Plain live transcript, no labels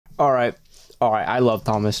All right. I love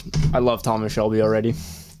Thomas. I love Thomas Shelby already.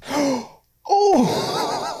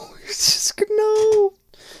 Oh, it's just no.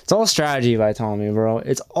 It's all strategy by Tommy, bro.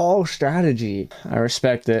 It's all strategy. I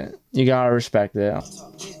respect it. You gotta respect it.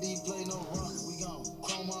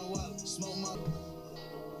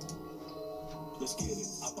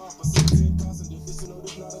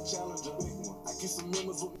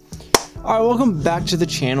 Alright, welcome back to the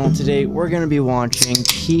channel. Today we're going to be watching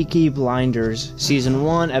Peaky Blinders Season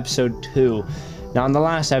 1, Episode 2. Now in the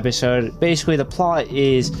last episode, basically the plot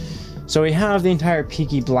is, so we have the entire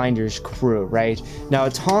Peaky Blinders crew, right? Now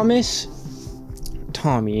Thomas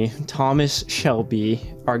Shelby,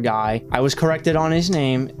 our guy, I was corrected on his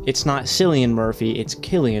name. It's not Cillian Murphy, it's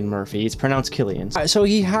Killian Murphy. It's pronounced Killian. So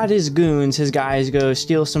he had his goons, his guys, go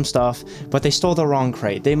steal some stuff, but they stole the wrong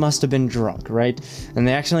crate. They must have been drunk, right? And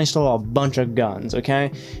they accidentally stole a bunch of guns,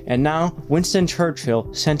 okay? And now Winston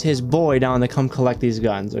Churchill sent his boy down to come collect these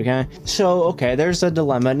guns, okay? So, okay, there's a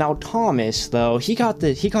dilemma. Now Thomas, though, he got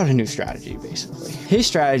a new strategy, basically. His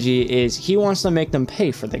strategy is he wants to make them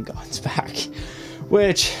pay for the guns back.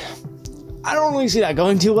 Which, I don't really see that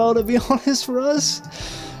going too well, to be honest, for us.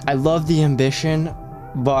 I love the ambition,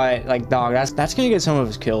 but, like, dog, that's gonna get some of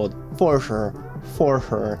us killed, for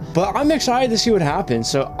sure. But I'm excited to see what happens,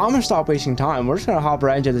 so I'm gonna stop wasting time. We're just gonna hop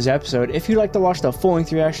right into this episode. If you'd like to watch the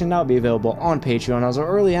full-length reaction, that'll be available on Patreon. Also,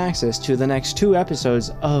 early access to the next 2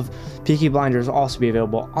 episodes of Peaky Blinders will also be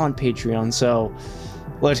available on Patreon, so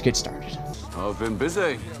let's get started. I've been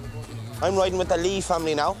busy. I'm riding with the Lee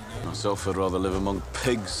family now. Myself, I'd rather live among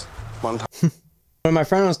pigs. When my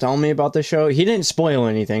friend was telling me about the show, he didn't spoil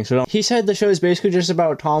anything. So he said the show is basically just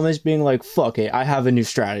about Thomas being like, fuck it, I have a new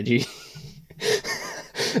strategy.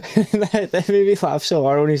 that made me laugh so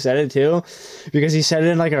hard when he said it too. Because he said it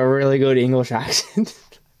in like a really good English accent.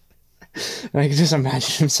 And I can just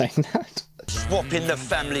imagine him saying that. Swapping the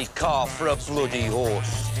family car for a bloody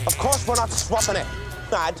horse. Of course we're not swapping it,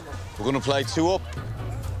 Dad. We're gonna play 2 up.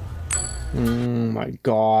 Oh my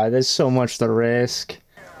god, there's so much to risk.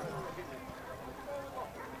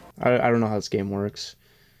 I don't know how this game works.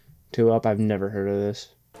 2 up, I've never heard of this.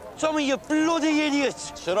 Tommy, you bloody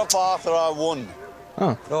idiot! Shut up, Arthur, I won.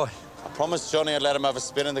 Oh. Right. I promised Johnny I'd let him have a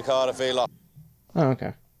spin in the car if he lost. Oh,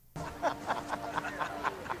 okay.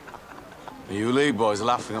 You league boys are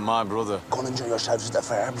laughing at my brother. Go and enjoy yourselves at the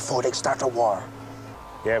fair before they start a war.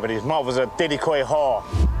 Yeah, but his mouth was a diddy quay whore.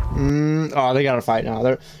 Oh, they gotta fight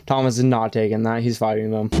now. Thomas is not taking that. He's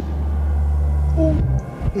fighting them. Oh,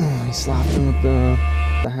 he slapped him with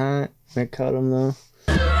the hat. They cut him though.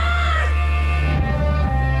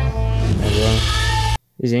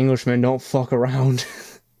 These Englishmen don't fuck around.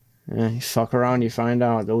 Yeah, you fuck around, you find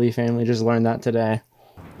out. The Lee family just learned that today.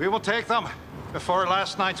 We will take them before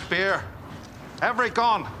last night's beer. Every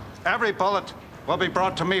gun, every bullet will be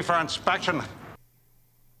brought to me for inspection.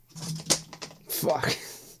 Fuck.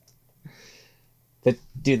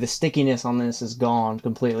 Dude, the stickiness on this is gone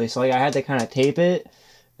completely. So like, I had to kind of tape it,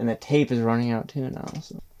 and the tape is running out too now.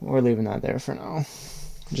 So we're leaving that there for now.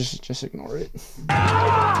 Just ignore it.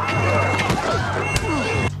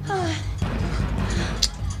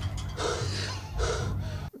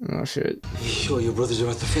 Oh shit. You sure your brothers are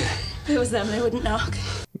at the fair? If it was them, they wouldn't knock.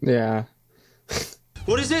 Yeah.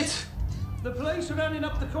 What is it? The police are rounding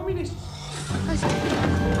up the communists.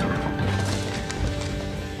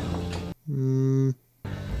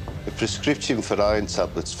 The prescription for iron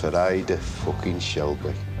tablets for Ida fucking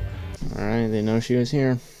Shelby. Alright, they know she was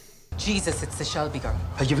here. Jesus, it's the Shelby girl.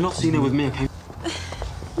 You've not seen her with me, okay?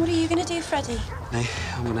 What are you gonna do, Freddie? Hey,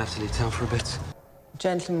 I'm gonna have to leave town for a bit. The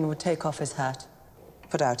gentleman would take off his hat,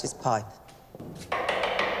 put out his pipe.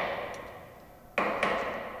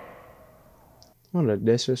 What a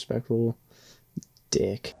disrespectful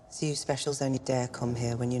dick. So you specials only dare come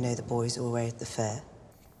here when you know the boys are away at the fair.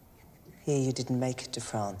 Here you didn't make it to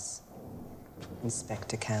France.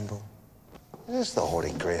 Inspector Campbell. This is the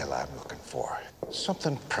Holy Grail I'm looking for.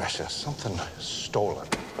 Something precious, something stolen.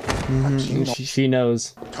 She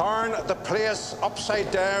knows. Turn the place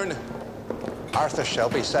upside down. Arthur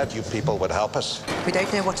Shelby said you people would help us. We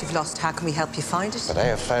don't know what you've lost. How can we help you find it? But I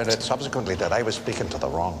have found out subsequently that I was speaking to the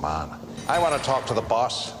wrong man. I want to talk to the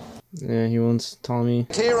boss. Yeah, he wants Tommy.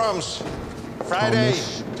 Tea rooms. Friday,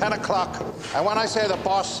 10 o'clock. And when I say the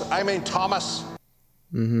boss, I mean Thomas.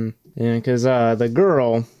 Yeah, because the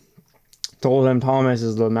girl told him Thomas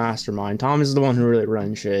is the mastermind. Thomas is the one who really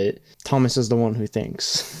runs shit. Thomas is the one who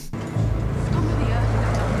thinks.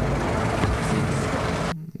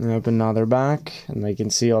 Yep, and now they're back, and they can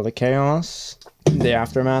see all the chaos, the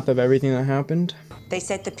aftermath of everything that happened. They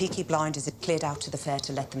said the Peaky Blinders had cleared out to the fair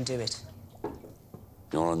to let them do it.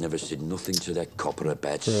 No, I never said nothing to that copper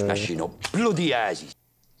about smashing up bloody houses.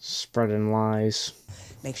 Spreading lies.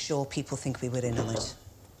 Make sure people think we were in on it.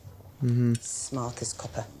 Smart as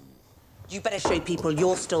copper. You better show people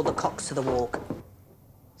you're still the cox to the walk.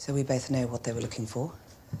 So we both know what they were looking for.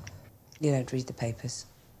 You don't read the papers.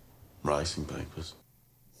 Racing papers.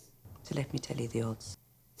 So let me tell you the odds.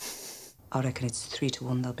 I reckon it's 3 to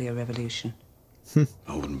 1 there'll be a revolution.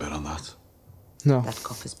 I wouldn't bet on that. No. That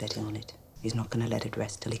copper's betting on it. He's not going to let it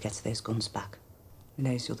rest till he gets those guns back. He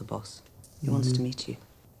knows you're the boss. He wants to meet you.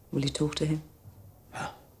 Will you talk to him?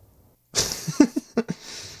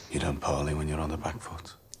 You don't parley when you're on the back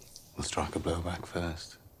foot. We'll strike a blow back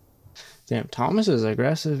first. Damn, Thomas is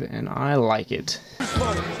aggressive, and I like it.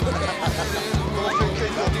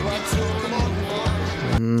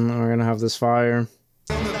 We're gonna have this fire.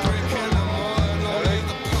 I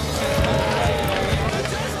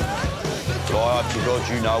hope to God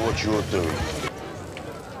you know what you're doing.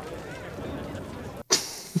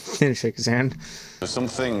 Didn't shake his hand. There's some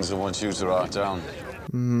things I want you to write down.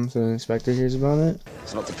 So the inspector hears about it.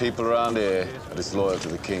 It's not the people around here that is loyal to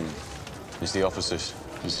the king. It's the opposite.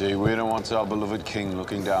 You see, we don't want our beloved king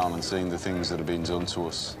looking down and seeing the things that have been done to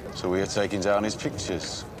us. So we are taking down his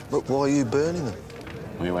pictures. But why are you burning them?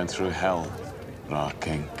 We went through hell for our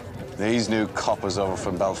king. These new coppers over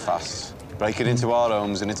from Belfast, breaking into our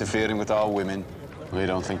homes and interfering with our women. We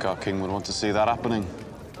don't think our king would want to see that happening.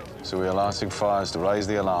 So we are lighting fires to raise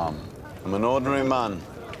the alarm. I'm an ordinary man.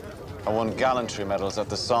 I won gallantry medals at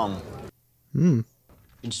the Somme.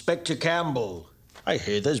 Inspector Campbell, I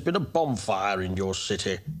hear there's been a bonfire in your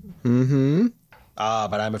city. Ah,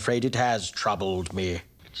 but I'm afraid it has troubled me. It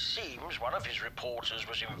seems one of his reporters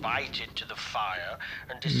was invited to the fire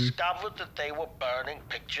and discovered that they were burning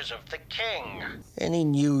pictures of the king. Any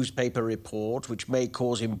newspaper report which may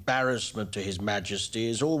cause embarrassment to His Majesty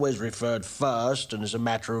is always referred first and as a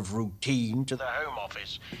matter of routine to the Home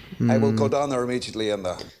Office. I will go down there immediately and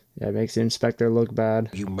Yeah, it makes the inspector look bad.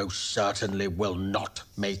 You most certainly will not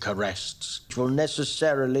make arrests, which will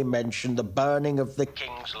necessarily mention the burning of the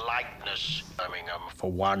king's likeness, Birmingham,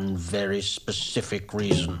 for one very specific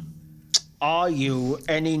reason. Are you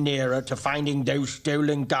any nearer to finding those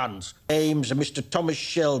stolen guns? Name's Mr. Thomas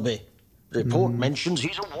Shelby. The report mentions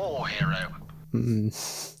he's a war hero.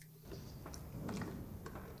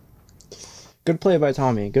 Good play by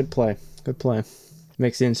Tommy. Good play. Good play.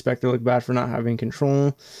 Makes the inspector look bad for not having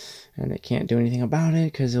control, and they can't do anything about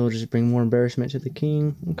it because it'll just bring more embarrassment to the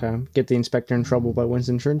king. Okay. Get the inspector in trouble by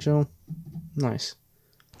Winston Churchill. Nice.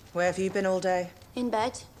 Where have you been all day? In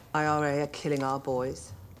bed. IRA are killing our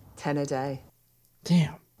boys. 10 a day.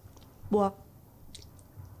 Damn. What?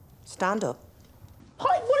 Stand up.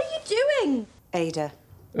 Hi, what are you doing? Ada,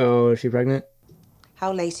 Oh, is she pregnant?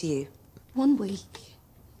 how late are you? 1 week.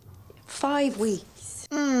 5 weeks.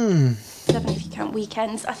 7 if you count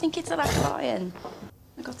weekends. I think it's a lack of iron.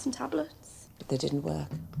 I got some tablets. But they didn't work.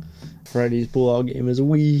 Freddy's pull-out game is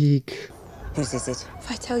weak. Whose is it? If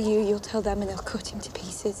I tell you, you'll tell them and they'll cut him to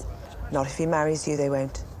pieces. Not if he marries you, they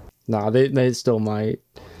won't. Nah, they still might.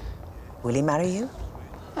 Will he marry you?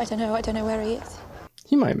 I don't know where he is.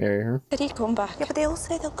 He might marry her. Said he'd come back. Yeah, but they all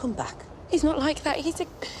say they'll come back. He's not like that. He's a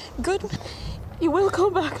good... He will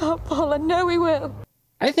come back up, Paul. I know he will.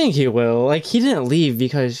 I think he will. Like, he didn't leave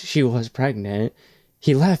because she was pregnant.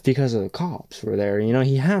 He left because of the cops were there. You know,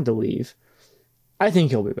 he had to leave. I think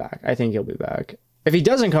he'll be back. I think he'll be back. If he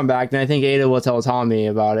doesn't come back, then I think Ada will tell Tommy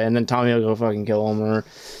about it, and then Tommy will go fucking kill him or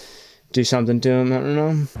do something to him. I don't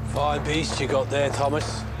know. Fine beast you got there,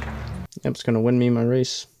 Thomas. Yep, it's gonna win me my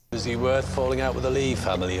race. Is he worth falling out with the Lee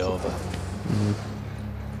family over?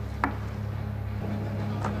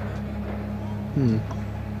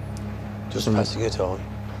 Just passing it on.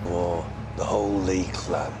 Or the whole Lee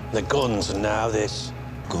clan. The guns and now this.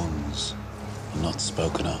 Guns are not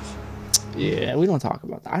spoken of. Yeah, we don't talk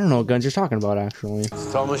about that. I don't know what guns you're talking about, actually.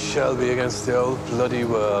 It's Thomas Shelby against the old bloody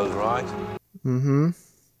world, right?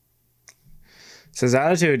 It's his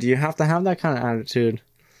attitude. You have to have that kind of attitude.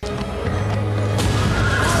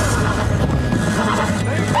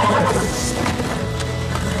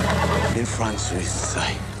 In France, we used to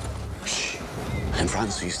say, shh. In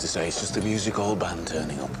France, we used to say, it's just a music hall band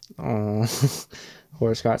turning up. Oh,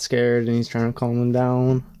 Horace got scared and he's trying to calm him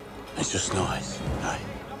down. It's just noise, right?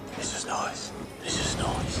 It's just noise. It's just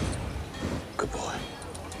noise. Good boy.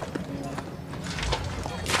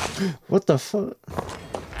 What the fuck?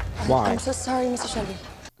 Why? I'm so sorry, Mr. Shelby.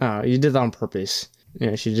 Oh, you did that on purpose.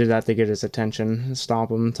 Yeah, she did that to get his attention.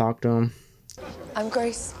 Stop him, talk to him. I'm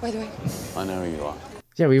Grace, by the way. I know who you are.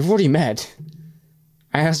 Yeah, we've already met.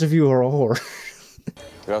 I asked if you were a whore.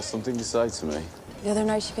 You have something to say to me? The other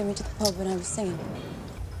night she came into the pub when I was singing.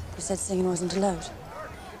 paper said singing wasn't allowed.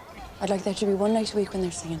 I'd like there to be one night a week when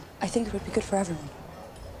they're singing. I think it would be good for everyone.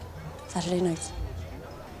 Saturday nights.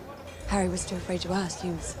 Harry was too afraid to ask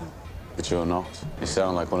you, so... But you're not. You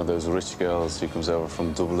sound like one of those rich girls who comes over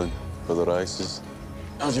from Dublin for the races.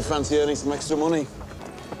 How'd you fancy earning some extra money?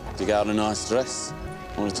 Do you get out a nice dress?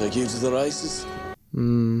 I want to take you to the races.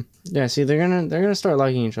 Yeah, see, they're gonna start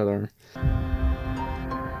liking each other.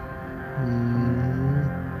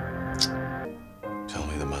 Tell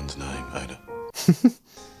me the man's name, Ada.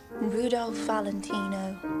 Rudolph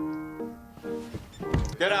Valentino.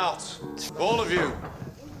 Get out! All of you!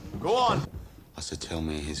 Go on! I said, tell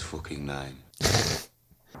me his fucking name.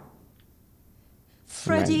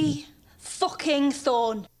 Freddie fucking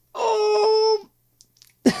Thorne. Oh!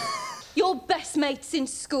 Your best mate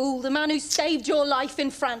since school, the man who saved your life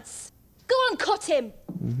in France. Go on, cut him.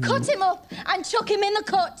 Cut him up and chuck him in the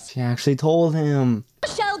cut. She actually told him.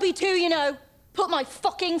 Shelby too, you know. Put my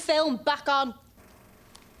fucking film back on.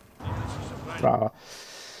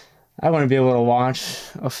 I wouldn't be able to watch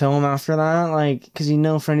a film after that, like, because you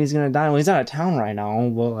know Freddie's gonna die. Well, he's out of town right now,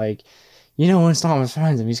 but, like, you know when Thomas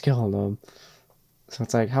finds him, he's killing him. So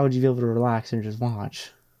it's like, how would you be able to relax and just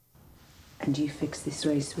watch? And you fixed this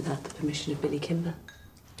race without the permission of Billy Kimber?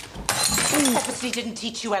 Obviously didn't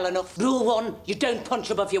teach you well enough. Rule 1, you don't punch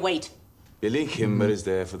above your weight. Billy Kimber is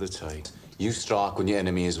there for the take. You strike when your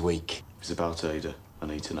enemy is weak. It's about Ada. I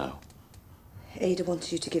need to know. Ada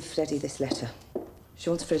wants you to give Freddie this letter. She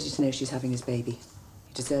wants Freddie to know she's having his baby.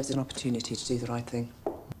 He deserves an opportunity to do the right thing.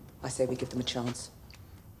 I say we give them a chance.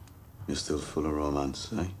 You're still full of romance,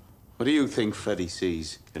 eh? What do you think Freddie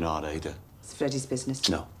sees in our Ada? It's Freddie's business.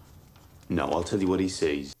 No. No, I'll tell you what he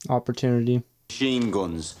sees. Opportunity. Machine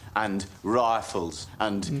guns and rifles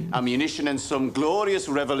and ammunition and some glorious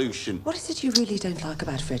revolution. What is it you really don't like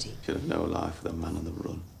about Freddie? Should have no life for the man on the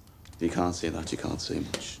run. If you can't see that, you can't see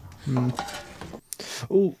much.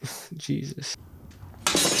 Oh, Jesus.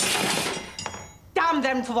 Damn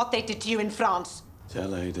them for what they did to you in France.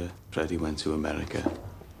 Tell Ada Freddie went to America.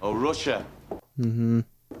 Or Russia.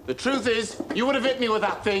 The truth is, you would have hit me with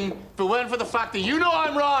that thing if it weren't for the fact that you know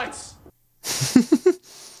I'm right.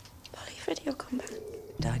 Polly, Freddie will come back.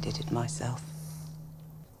 And I did it myself.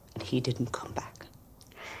 And he didn't come back.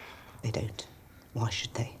 They don't. Why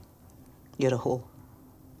should they? You're a whore.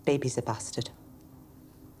 Baby's a bastard.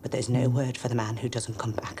 But there's no word for the man who doesn't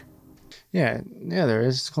come back. Yeah, there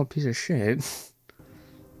is. It's called piece of shit.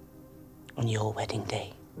 On your wedding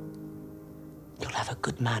day, you'll have a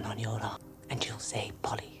good man on your arm, and you'll say,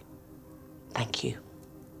 Polly, thank you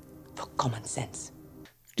for common sense.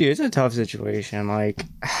 Dude, it's a tough situation. Like,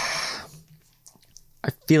 I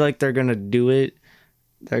feel like they're gonna do it.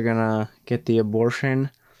 They're gonna get the abortion.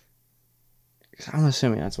 I'm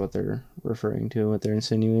assuming that's what they're referring to, what they're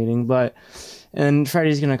insinuating. But, and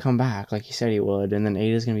Freddie's gonna come back like he said he would, and then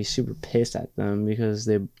Ada's gonna be super pissed at them because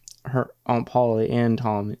her Aunt Polly and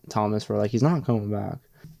Thomas were like, he's not coming back.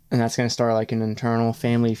 And that's gonna start like an internal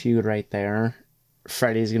family feud right there.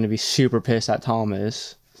 Freddie's gonna be super pissed at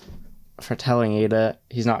Thomas for telling Ada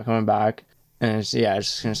he's not coming back. And it's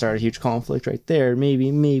just gonna start a huge conflict right there.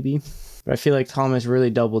 Maybe. But I feel like Thomas really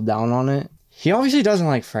doubled down on it. He obviously doesn't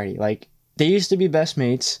like Freddie. Like, they used to be best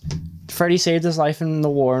mates. Freddie saved his life in the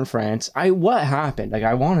war in France. What happened? Like,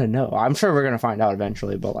 I want to know. I'm sure we're going to find out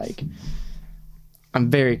eventually, but, like, I'm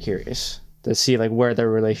very curious to see, like, where their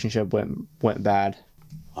relationship went bad.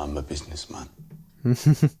 I'm a businessman.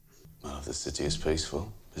 Well, if the city is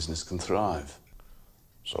peaceful, business can thrive.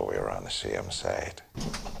 So we're on the same side.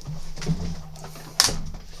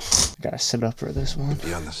 Gotta sit up for this one.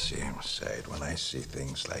 Be on the same side when I see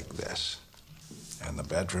things like this. In the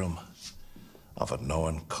bedroom of a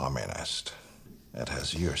known communist. It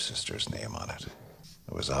has your sister's name on it.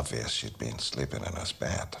 It was obvious she'd been sleeping in his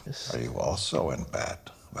bed. Are you also in bed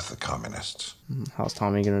with the communists? How's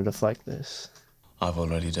Tommy gonna deflect this? I've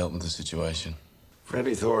already dealt with the situation.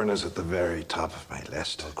 Freddie Thorne is at the very top of my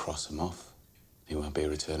list. I'll cross him off. He won't be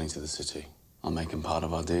returning to the city. I'll make him part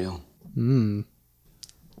of our deal.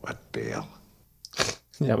 What deal?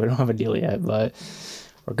 Yeah, we don't have a deal yet, but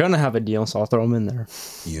we're gonna have a deal, so I'll throw him in there.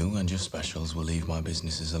 You and your specials will leave my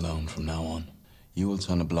businesses alone from now on. You will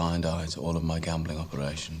turn a blind eye to all of my gambling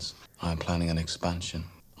operations. I am planning an expansion.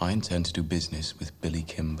 I intend to do business with Billy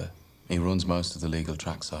Kimber. He runs most of the legal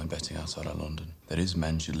trackside betting outside of London. That his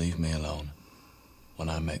men should leave me alone when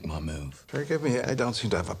I make my move. Forgive me, I don't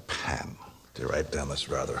seem to have a pen to write down this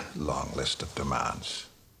rather long list of demands.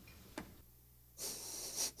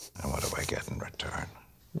 And what do I get in return?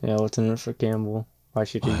 Yeah, what's in it for Campbell? Why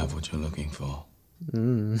should you? I have what you're looking for.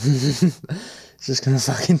 Just gonna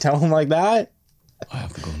fucking tell him like that? I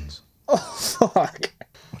have the guns. Oh, fuck.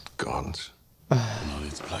 What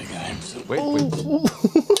play games. Wait.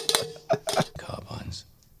 Carbines,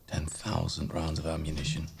 10,000 rounds of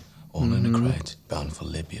ammunition, all in a crate, bound for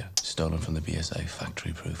Libya, stolen from the BSA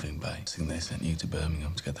factory proofing bay. I think they sent you to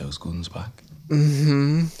Birmingham to get those guns back.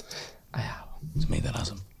 It's me that has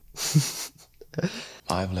them.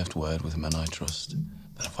 I've left word with men I trust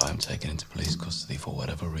that if I am taken into police custody for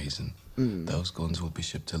whatever reason, those guns will be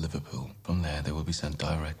shipped to Liverpool. From there, they will be sent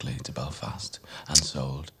directly to Belfast and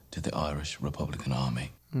sold to the Irish Republican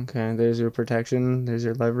Army. Okay, there's your protection. There's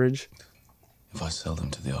your leverage. If I sell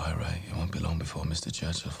them to the IRA, it won't be long before Mr.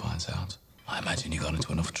 Churchill finds out. I imagine you got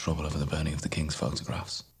into enough trouble over the burning of the King's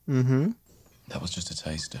photographs. That was just a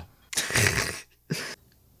taster.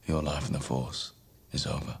 Your life in the Force is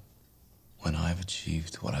over. When I've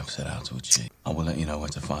achieved what I've set out to achieve, I will let you know where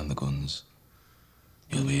to find the guns.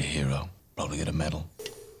 You'll be a hero, probably get a medal.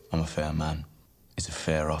 I'm a fair man. It's a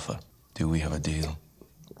fair offer. Do we have a deal?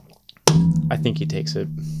 I think he takes it.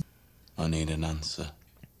 I need an answer.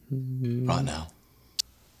 Right now.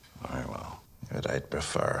 Very well. But I'd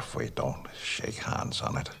prefer if we don't shake hands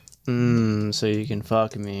on it. So you can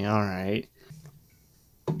fuck me. All right.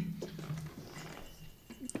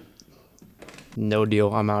 No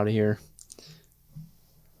deal. I'm out of here.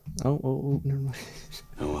 Oh, never mind.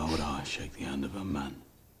 Oh, why would I shake the hand of a man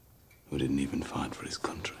who didn't even fight for his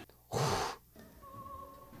country?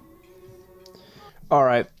 All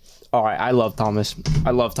right. I love Thomas.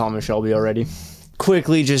 I love Thomas Shelby already.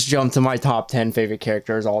 Quickly just jump to my top 10 favorite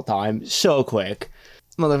characters all time. So quick.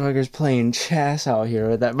 Motherfucker's playing chess out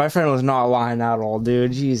here. That my friend was not lying at all,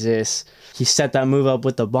 dude. Jesus. He set that move up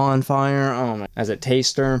with the bonfire. Oh my. As a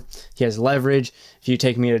taster, he has leverage. If you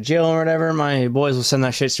take me to jail or whatever, my boys will send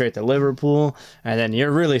that shit straight to Liverpool, and then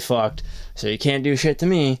you're really fucked. So you can't do shit to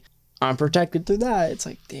me. I'm protected through that. It's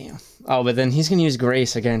like, damn. Oh, but then he's gonna use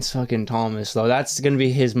Grace against fucking Thomas, though. That's gonna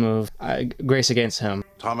be his move. Grace against him.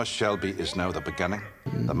 Thomas Shelby is now the beginning,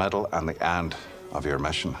 the middle, and the end of your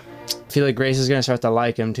mission. I feel like Grace is gonna start to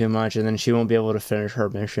like him too much, and then she won't be able to finish her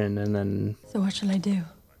mission, and then... So what shall I do?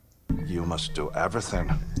 You must do everything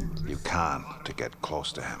you can to get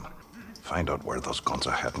close to him. Find out where those guns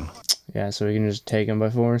are heading. Yeah, so we can just take him by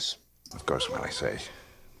force. Of course, when I say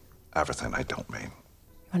everything, I don't mean. You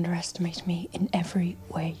underestimate me in every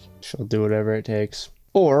way. She'll do whatever it takes.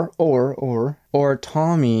 Or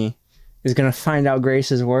Tommy is gonna find out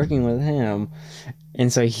Grace is working with him.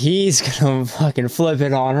 And so he's gonna fucking flip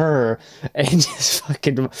it on her and just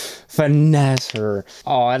fucking finesse her.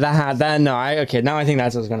 Oh, okay, now I think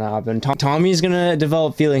that's what's gonna happen. Tommy's gonna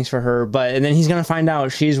develop feelings for her, and then he's gonna find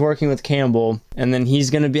out she's working with Campbell, and then he's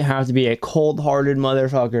gonna have to be a cold-hearted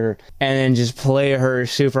motherfucker and then just play her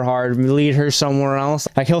super hard, lead her somewhere else.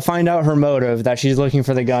 Like, he'll find out her motive, that she's looking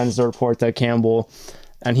for the guns to report to Campbell,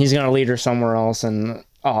 and he's gonna lead her somewhere else, and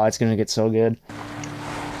oh, it's gonna get so good.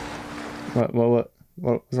 What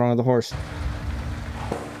was wrong with the horse?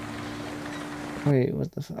 Wait,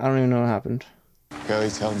 what the I don't even know what happened. Kelly,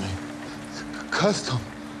 tell me. Custom.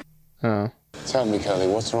 Oh. Tell me, Kelly,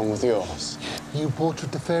 what's wrong with yours? You bought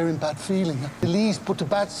with the fair and bad feeling. The leaves put the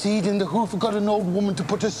bad seed in the hoof and got an old woman to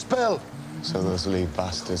put a spell. So those Lee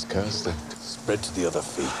bastards cursed it. Spread to the other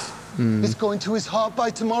feet. It's going to his heart by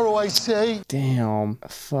tomorrow, I say. Damn.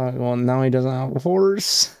 Fuck. Well, now he doesn't have a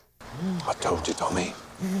horse. I told you, Tommy.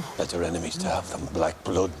 Let our enemies to have them black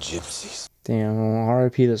blood gypsies. Damn, well,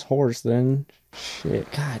 R.I.P. this horse then.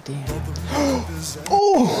 Shit, god damn.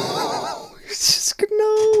 Oh! Just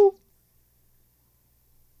no!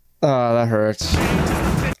 Oh, that hurts.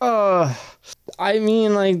 I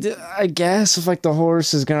mean, like, I guess if, like, the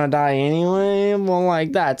horse is gonna die anyway, well,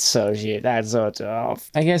 like, that's so shit. That's so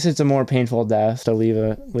tough. I guess it's a more painful death to leave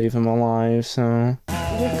him alive, so...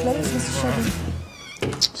 You're close, Mr. Shelby.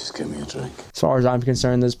 Just give me a drink. As far as I'm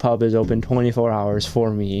concerned, this pub is open 24 hours for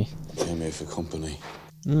me. Came here for company.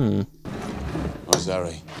 Where's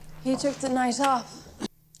Harry? He took the night off.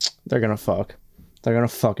 They're gonna fuck. They're gonna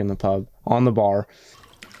fuck in the pub. On the bar.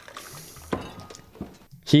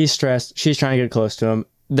 He's stressed. She's trying to get close to him.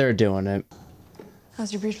 They're doing it.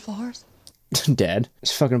 How's your beautiful horse? Dead.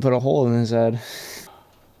 Just fucking put a hole in his head.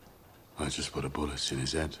 I just put a bullet in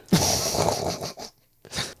his head.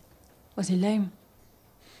 Was he lame?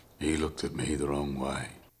 He looked at me the wrong way.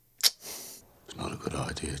 It's not a good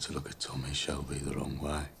idea to look at Tommy Shelby the wrong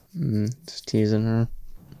way. Just teasing her.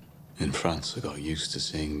 In France, I got used to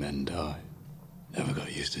seeing men die. Never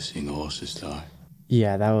got used to seeing horses die.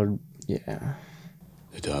 Yeah, that would... Yeah.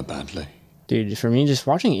 They die badly. Dude, for me, just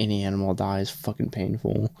watching any animal die is fucking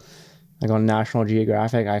painful. Like on National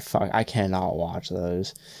Geographic, I cannot watch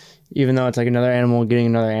those. Even though it's like another animal getting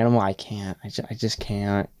another animal, I can't. I just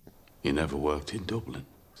can't. You never worked in Dublin,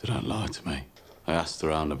 so don't lie to me. I asked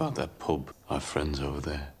around about that pub. I have friends over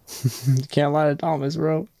there. Can't lie to Thomas,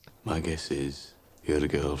 bro. My guess is you're a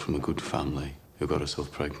girl from a good family who got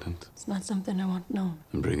herself pregnant. It's not something I want known.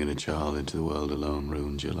 And bringing a child into the world alone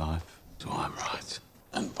ruined your life. So I'm right.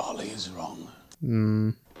 And Polly is wrong.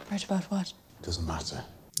 Right about what? Doesn't matter.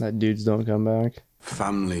 That dudes don't come back.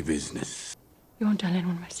 Family business. You won't tell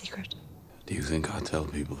anyone my secret. Do you think I tell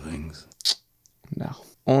people things? No.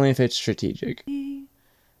 Only if it's strategic.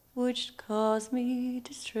 Which caused me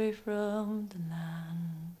to stray from the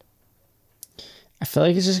land. I feel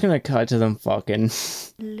like it's just gonna cut to them fucking.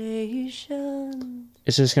 It's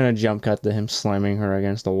just gonna jump cut to him slamming her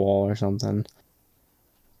against the wall or something.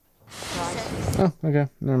 Oh, okay.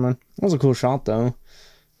 Never mind. That was a cool shot, though.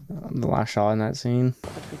 The last shot in that scene.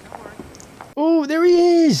 Oh, there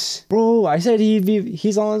he is! Bro, I said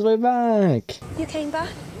he's on his way back. You came back?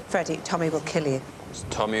 Freddie, Tommy will kill you. It's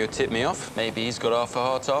Tommy who tipped me off. Maybe he's got half a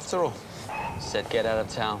heart after all. Said get out of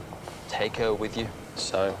town. Take her with you.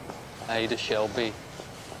 So, Ada Shelby.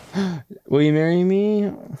 Will you marry me?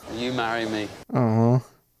 Will you marry me? Oh.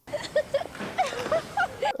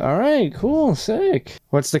 All right, cool, sick.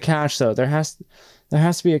 What's the catch though? There has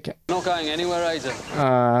to be a catch. We're not going anywhere, Ada.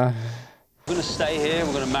 We're gonna stay here.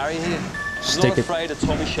 We're gonna marry here. I'm not afraid of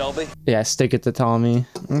Tommy Shelby. Yeah, stick it to Tommy.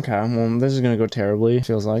 Okay, well, this is gonna go terribly.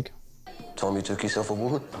 Feels like. Tommy took yourself a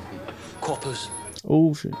woman. Coppers.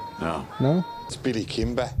 Oh shit. No. No. It's Billy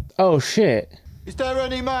Kimber. Oh shit. Is there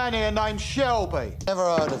any man here named Shelby? Never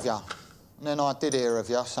heard of you. And then I did hear of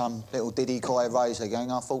you, some little diddy coy razor gang.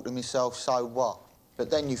 I thought to myself, so what? But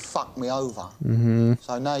then you fucked me over.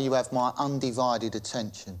 So now you have my undivided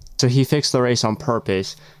attention. So he fixed the race on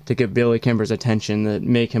purpose to get Billy Kimber's attention, to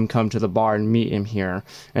make him come to the bar and meet him here.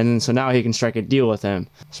 And then so now he can strike a deal with him.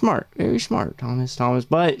 Smart, very smart, Thomas.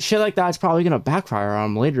 But shit like that's probably gonna backfire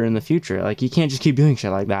on him later in the future. Like, you can't just keep doing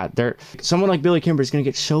shit like that. Someone like Billy Kimber is gonna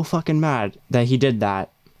get so fucking mad that he did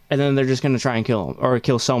that, and then they're just gonna try and kill him or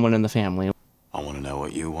kill someone in the family. I want to know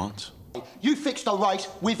what you want. You fixed the race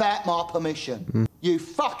without my permission. You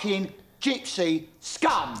fucking gypsy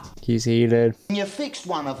scum. He's heated. You fixed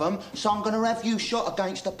one of them, so I'm going to have you shot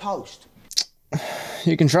against a post.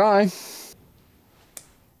 You can try.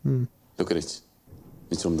 Look at it.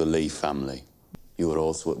 It's from the Lee family. You are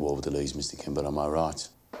also at war with the Lees, Mr. Kimber, am I right?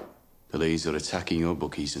 The Lees are attacking your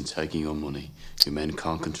bookies and taking your money. Your men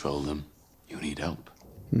can't control them. You need help.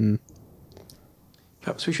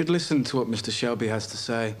 Perhaps we should listen to what Mr. Shelby has to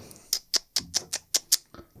say.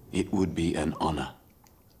 It would be an honour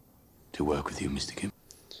to work with you, Mr. Kim.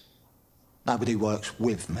 Nobody works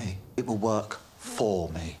with me. It will work for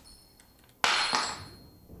me.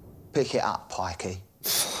 Pick it up, Pikey.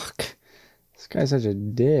 Fuck. This guy's such a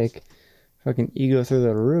dick. Fucking ego through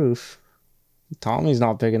the roof. Tommy's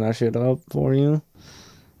not picking that shit up for you.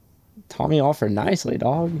 Tommy offered nicely,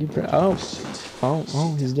 dog.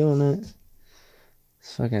 Oh, he's doing it.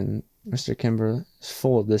 This fucking Mr. Kimber is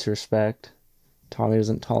full of disrespect. Tommy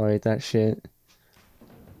doesn't tolerate that shit.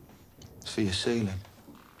 It's for your ceiling.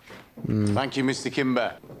 Thank you, Mr.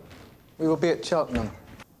 Kimber. We will be at Cheltenham.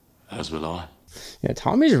 As will I. Yeah,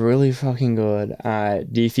 Tommy's really fucking good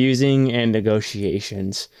at defusing and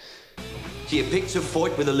negotiations. So you picked a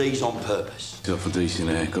fight with the Lees on purpose? Got a decent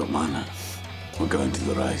haircut, man. We're going to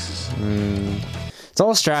the races. It's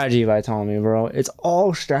all strategy by Tommy, bro. It's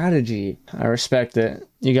all strategy. I respect it.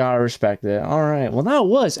 You gotta respect it. All right. Well, that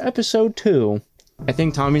was episode 2. I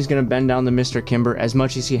think Tommy's gonna bend down to Mr. Kimber as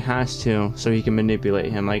much as he has to so he can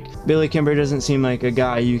manipulate him. Like, Billy Kimber doesn't seem like a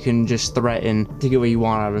guy you can just threaten to get what you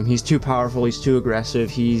want out of him. He's too powerful, he's too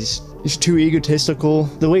aggressive, he's too egotistical.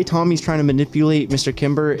 The way Tommy's trying to manipulate Mr.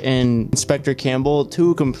 Kimber and Inspector Campbell,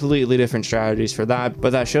 2 completely different strategies for that.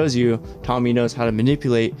 But that shows you Tommy knows how to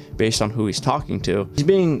manipulate based on who he's talking to. He's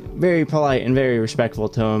being very polite and very respectful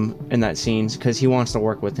to him in that scene because he wants to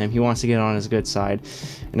work with him. He wants to get on his good side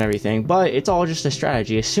and everything. But it's all just a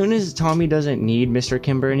strategy. As soon as Tommy doesn't need Mr.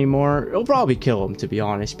 Kimber anymore, he'll probably kill him, to be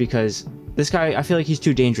honest, because this guy, I feel like he's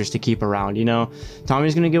too dangerous to keep around, you know?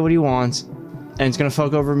 Tommy's gonna get what he wants, and it's gonna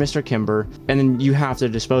fuck over Mr. Kimber, and then you have to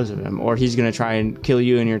dispose of him, or he's gonna try and kill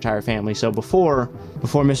you and your entire family. So before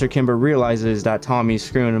Mr. Kimber realizes that Tommy's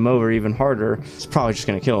screwing him over even harder, he's probably just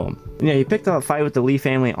gonna kill him. And yeah, he picked up a fight with the Lee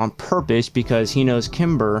family on purpose because he knows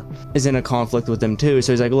Kimber is in a conflict with them too.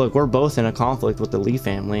 So he's like, look, we're both in a conflict with the Lee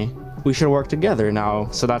family. We should work together now.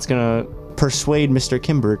 So that's gonna persuade Mr.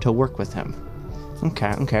 Kimber to work with him.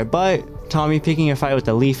 Okay, but Tommy picking a fight with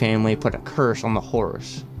the Lee family put a curse on the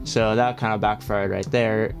horse. So that kind of backfired right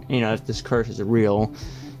there, you know, if this curse is real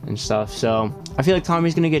and stuff. So I feel like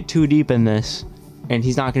Tommy's gonna get too deep in this and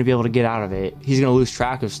he's not gonna be able to get out of it. He's gonna lose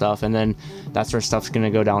track of stuff, and then that's where stuff's gonna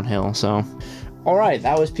go downhill. So Alright,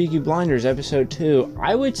 that was Peaky Blinders episode 2.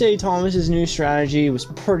 I would say Thomas's new strategy was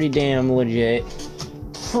pretty damn legit.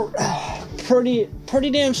 Pretty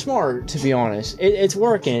damn smart, to be honest. It's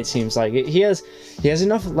working, it seems like. He has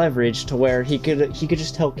enough leverage to where he could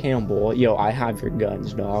just tell Campbell, yo, I have your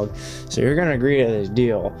guns, dog. So you're gonna agree to this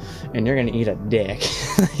deal, and you're gonna eat a dick.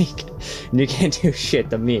 Like, you can't do shit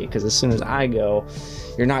to me, because as soon as I go,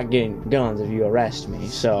 you're not getting guns if you arrest me.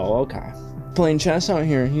 So, okay. Playing chess out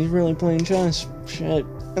here. He's really playing chess. Shit.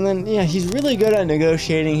 And then, yeah, he's really good at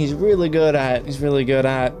negotiating. He's really good at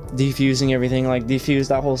defusing everything. Like, defuse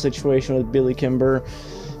that whole situation with Billy Kimber.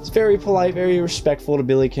 It's very polite, very respectful to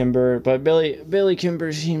Billy Kimber. But Billy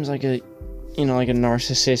Kimber seems like a, you know, like a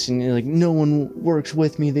narcissist, and like, no one works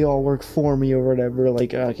with me, they all work for me or whatever.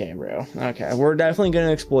 Like, okay, bro. Okay, we're definitely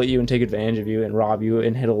gonna exploit you and take advantage of you and rob you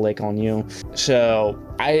and hit a lick on you. So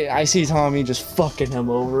I see Tommy just fucking him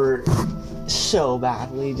over so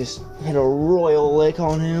badly. Just hit a royal lick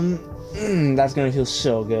on him. That's gonna feel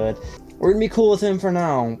so good. We're gonna be cool with him for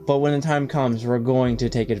now, but when the time comes, we're going to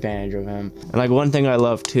take advantage of him. And like, one thing I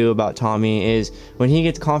love too about Tommy is when he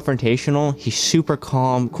gets confrontational, he's super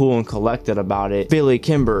calm, cool, and collected about it. Billy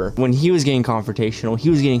Kimber, when he was getting confrontational,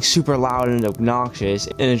 he was getting super loud and obnoxious,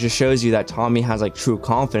 and it just shows you that Tommy has like true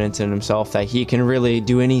confidence in himself, that he can really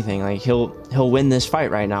do anything. Like, he'll win this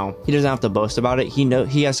fight right now. He doesn't have to boast about it.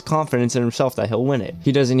 He has confidence in himself that he'll win it.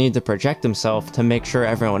 He doesn't need to project himself to make sure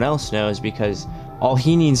everyone else knows, because all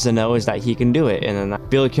he needs to know is that he can do it. And then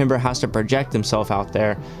Billy Kimber has to project himself out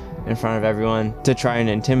there in front of everyone to try and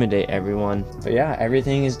intimidate everyone. But yeah,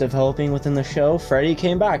 everything is developing within the show. Freddy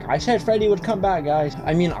came back. I said Freddy would come back, guys.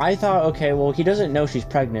 I mean, I thought, okay, well, he doesn't know she's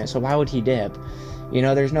pregnant, so why would he dip? You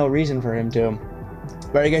know, there's no reason for him to.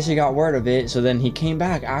 But I guess he got word of it, so then he came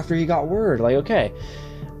back after he got word. Like, okay.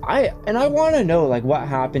 I want to know, like, what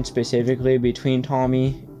happened specifically between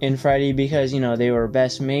Tommy and Freddy, because, you know, they were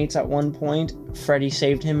best mates at one point. Freddy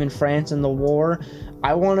saved him in France in the war.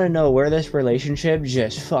 I want to know where this relationship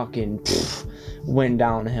just fucking went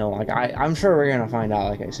downhill. Like, I'm sure we're gonna find out,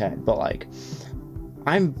 like I said, but like,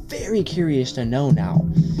 I'm very curious to know now,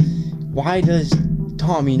 why does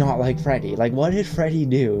Tommy not like Freddy? Like, what did Freddy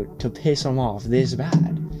do to piss him off this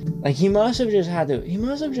bad? Like, he must have just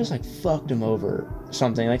like fucked him over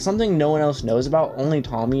something, like something no one else knows about, only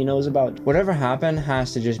Tommy knows about. Whatever happened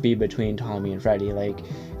has to just be between Tommy and Freddy, like,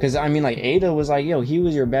 because I mean, like, Ada was like, yo, he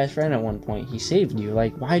was your best friend at one point, he saved you,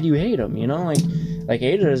 like, why do you hate him, you know? Like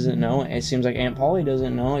Ada doesn't know, it seems like Aunt Polly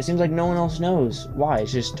doesn't know, it seems like no one else knows why.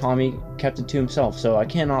 It's just Tommy kept it to himself, so I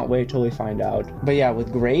cannot wait till we find out. But yeah,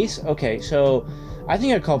 with Grace, okay, so I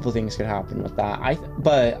think a couple things could happen with that.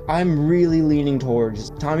 But I'm really leaning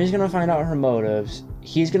towards Tommy's gonna find out her motives.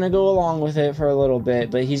 He's gonna go along with it for a little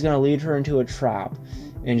bit, but he's gonna lead her into a trap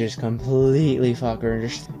and just completely fuck her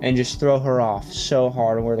and just throw her off so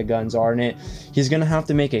hard on where the guns are. And he's gonna have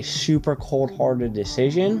to make a super cold-hearted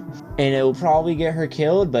decision, and it will probably get her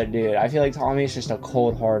killed. But dude, I feel like Tommy's just a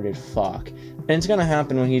cold-hearted fuck, and it's gonna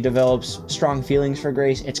happen when he develops strong feelings for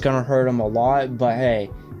Grace. It's gonna hurt him a lot, but hey,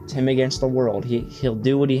 it's him against the world. He'll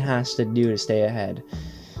do what he has to do to stay ahead.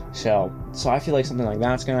 So I feel like something like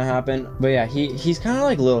that's gonna happen. But yeah, he's kind of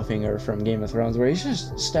like Littlefinger from Game of Thrones, where he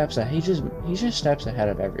just steps ahead. He just steps ahead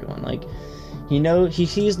of everyone. Like, he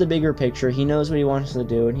sees the bigger picture. He knows what he wants to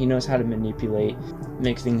do, and he knows how to manipulate,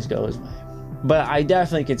 make things go his way. But I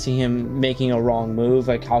definitely could see him making a wrong move,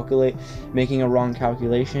 like making a wrong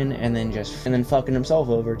calculation, and then fucking himself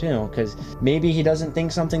over too. Because maybe he doesn't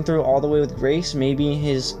think something through all the way with Grace. Maybe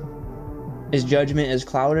his judgment is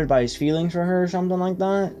clouded by his feelings for her or something like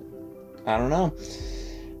that. I don't know.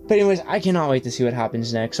 But anyways, I cannot wait to see what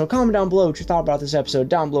happens next. So comment down below what you thought about this episode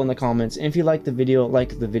down below in the comments. And if you liked the video,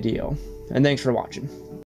 like the video. And thanks for watching.